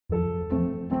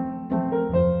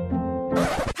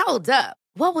Hold up.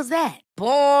 What was that?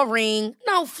 Boring.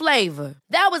 No flavor.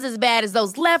 That was as bad as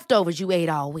those leftovers you ate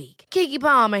all week. Keke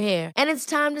Palmer here, and it's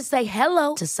time to say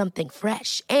hello to something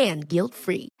fresh and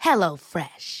guilt-free. Hello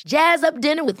Fresh. Jazz up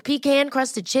dinner with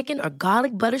pecan-crusted chicken or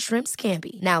garlic butter shrimp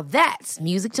scampi. Now that's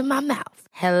music to my mouth.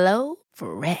 Hello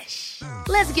Fresh.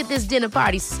 Let's get this dinner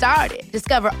party started.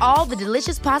 Discover all the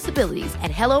delicious possibilities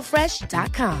at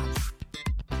hellofresh.com.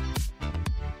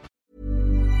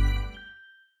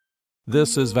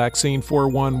 This is Vaccine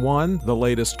 411, the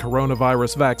latest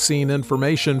coronavirus vaccine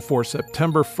information for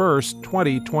September 1st,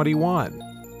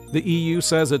 2021. The EU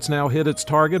says it's now hit its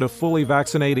target of fully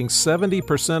vaccinating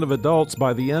 70% of adults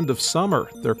by the end of summer.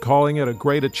 They're calling it a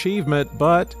great achievement,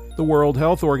 but the World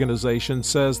Health Organization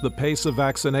says the pace of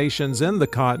vaccinations in the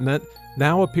continent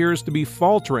now appears to be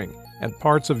faltering, and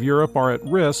parts of Europe are at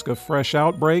risk of fresh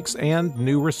outbreaks and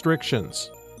new restrictions.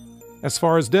 As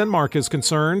far as Denmark is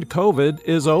concerned, COVID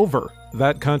is over.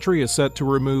 That country is set to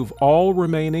remove all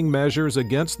remaining measures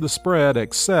against the spread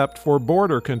except for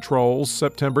border controls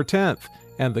September 10th,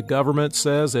 and the government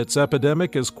says its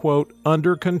epidemic is, quote,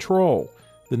 under control.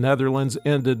 The Netherlands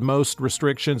ended most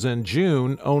restrictions in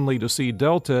June, only to see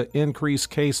Delta increase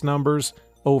case numbers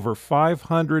over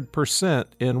 500%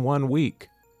 in 1 week.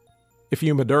 If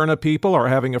you Moderna people are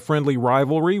having a friendly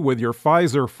rivalry with your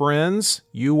Pfizer friends,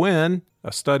 you win.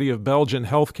 A study of Belgian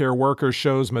healthcare workers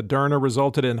shows Moderna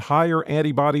resulted in higher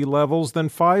antibody levels than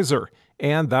Pfizer,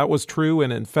 and that was true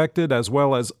in infected as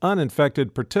well as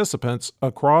uninfected participants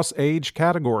across age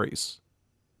categories.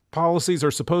 Policies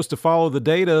are supposed to follow the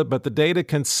data, but the data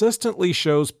consistently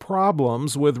shows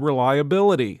problems with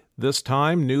reliability. This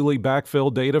time, newly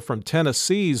backfilled data from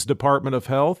Tennessee's Department of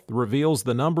Health reveals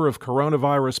the number of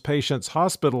coronavirus patients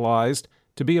hospitalized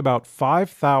to be about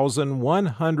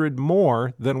 5,100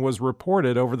 more than was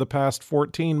reported over the past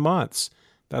 14 months.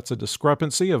 That's a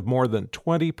discrepancy of more than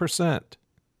 20%.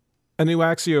 A new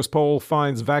Axios poll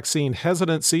finds vaccine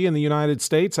hesitancy in the United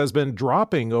States has been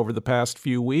dropping over the past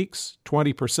few weeks.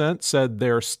 20% said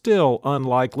they're still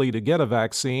unlikely to get a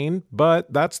vaccine,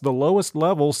 but that's the lowest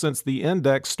level since the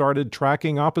index started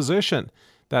tracking opposition.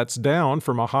 That's down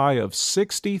from a high of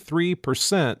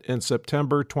 63% in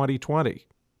September 2020.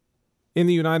 In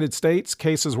the United States,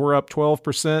 cases were up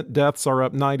 12%, deaths are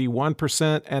up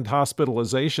 91%, and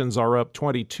hospitalizations are up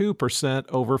 22%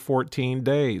 over 14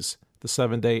 days. The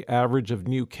 7-day average of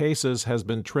new cases has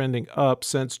been trending up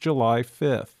since July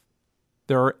 5th.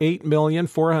 There are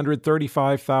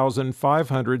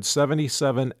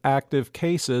 8,435,577 active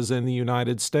cases in the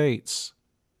United States.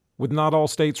 With not all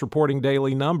states reporting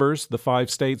daily numbers, the 5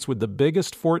 states with the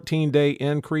biggest 14-day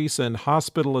increase in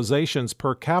hospitalizations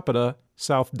per capita: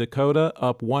 South Dakota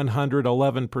up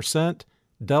 111%,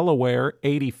 Delaware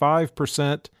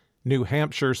 85%, New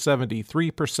Hampshire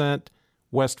 73%,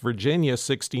 West Virginia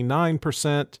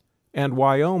 69%, and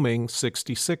Wyoming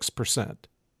 66%.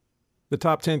 The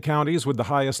top 10 counties with the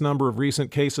highest number of recent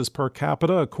cases per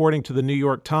capita, according to the New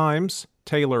York Times: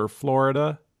 Taylor,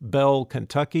 Florida; Bell,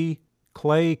 Kentucky;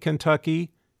 Clay,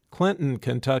 Kentucky; Clinton,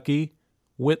 Kentucky;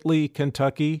 Whitley,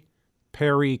 Kentucky;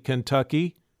 Perry,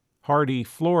 Kentucky; Hardy,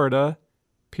 Florida;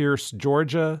 Pierce,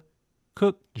 Georgia;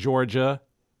 Cook, Georgia;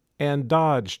 and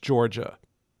Dodge, Georgia.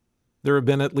 There have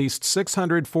been at least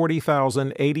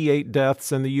 640,088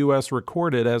 deaths in the U.S.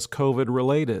 recorded as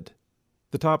COVID-related.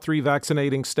 The top 3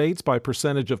 vaccinating states by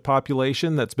percentage of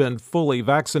population that's been fully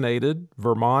vaccinated: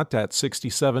 Vermont at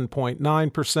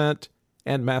 67.9%,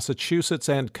 and Massachusetts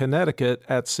and Connecticut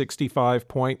at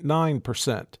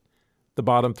 65.9%. The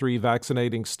bottom 3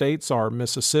 vaccinating states are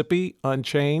Mississippi,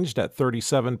 unchanged at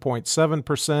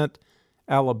 37.7%,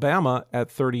 Alabama at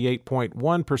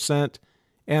 38.1%,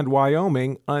 and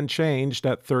Wyoming, unchanged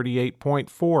at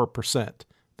 38.4%.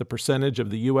 The percentage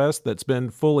of the U.S. that's been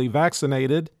fully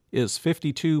vaccinated is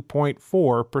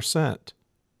 52.4%.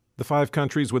 The 5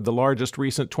 countries with the largest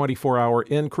recent 24-hour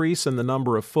increase in the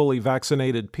number of fully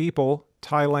vaccinated people: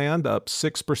 Thailand up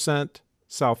 6%,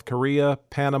 South Korea,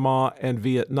 Panama, and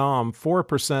Vietnam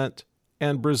 4%,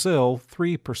 and Brazil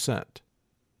 3%.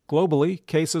 Globally,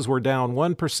 cases were down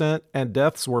 1% and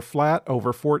deaths were flat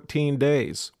over 14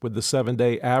 days, with the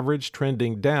 7-day average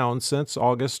trending down since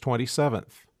August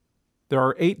 27th. There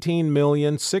are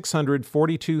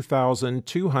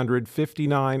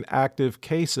 18,642,259 active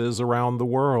cases around the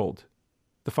world.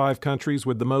 The 5 countries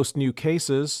with the most new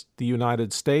cases: the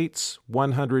United States,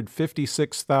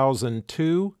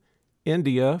 156,002,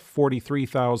 India,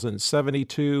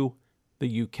 43,072,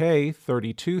 the UK,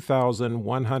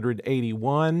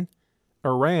 32,181,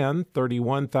 Iran,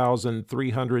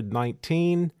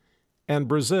 31,319, and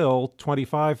Brazil,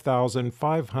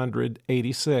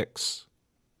 25,586.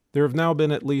 There have now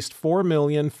been at least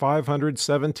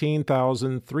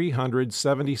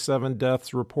 4,517,377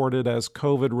 deaths reported as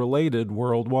COVID-related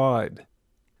worldwide.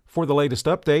 For the latest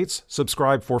updates,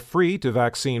 subscribe for free to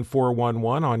Vaccine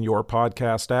 411 on your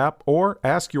podcast app or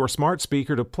ask your smart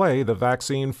speaker to play the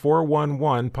Vaccine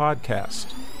 411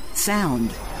 podcast. Sound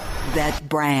that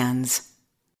brands.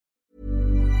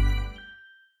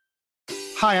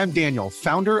 Hi, I'm Daniel,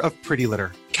 founder of Pretty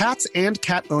Litter. Cats and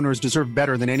cat owners deserve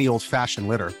better than any old-fashioned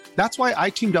litter. That's why I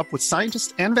teamed up with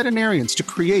scientists and veterinarians to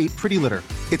create Pretty Litter.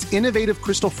 Its innovative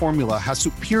crystal formula has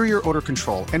superior odor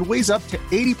control and weighs up to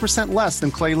 80% less than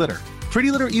clay litter.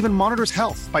 Pretty Litter even monitors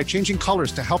health by changing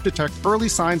colors to help detect early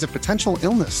signs of potential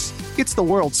illness. It's the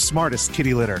world's smartest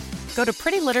kitty litter. Go to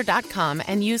prettylitter.com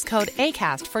and use code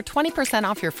ACAST for 20%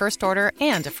 off your first order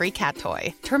and a free cat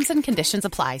toy. Terms and conditions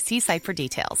apply. See site for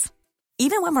details.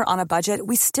 Even when we're on a budget,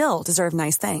 we still deserve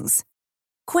nice things.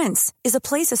 Quince is a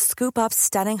place to scoop up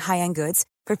stunning high-end goods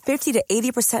for 50 to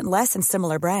 80% less than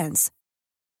similar brands.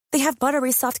 They have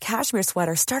buttery soft cashmere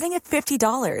sweaters starting at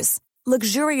 $50,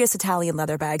 luxurious Italian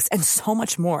leather bags, and so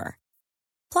much more.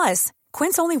 Plus,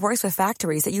 Quince only works with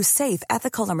factories that use safe,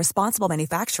 ethical, and responsible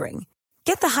manufacturing.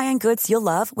 Get the high-end goods you'll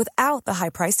love without the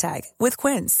high price tag with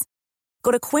Quince.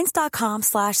 Go to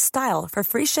quince.com/style for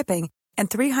free shipping and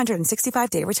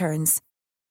 365-day returns.